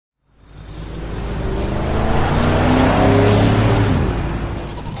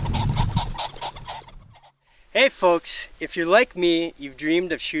folks, if you're like me, you've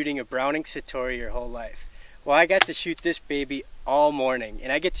dreamed of shooting a Browning Citori your whole life. Well, I got to shoot this baby all morning,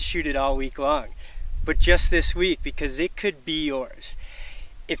 and I get to shoot it all week long. But just this week, because it could be yours.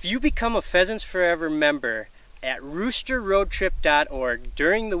 If you become a Pheasants Forever member at roosterroadtrip.org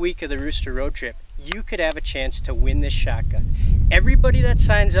during the week of the Rooster Road Trip, you could have a chance to win this shotgun. Everybody that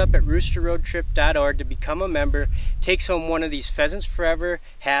signs up at roosterroadtrip.org to become a member takes home one of these Pheasants Forever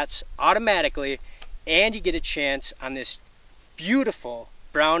hats automatically, and you get a chance on this beautiful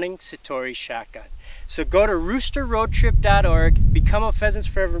Browning Citori shotgun. So go to roosterroadtrip.org, become a Pheasants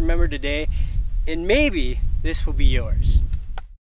Forever member today, and maybe this will be yours.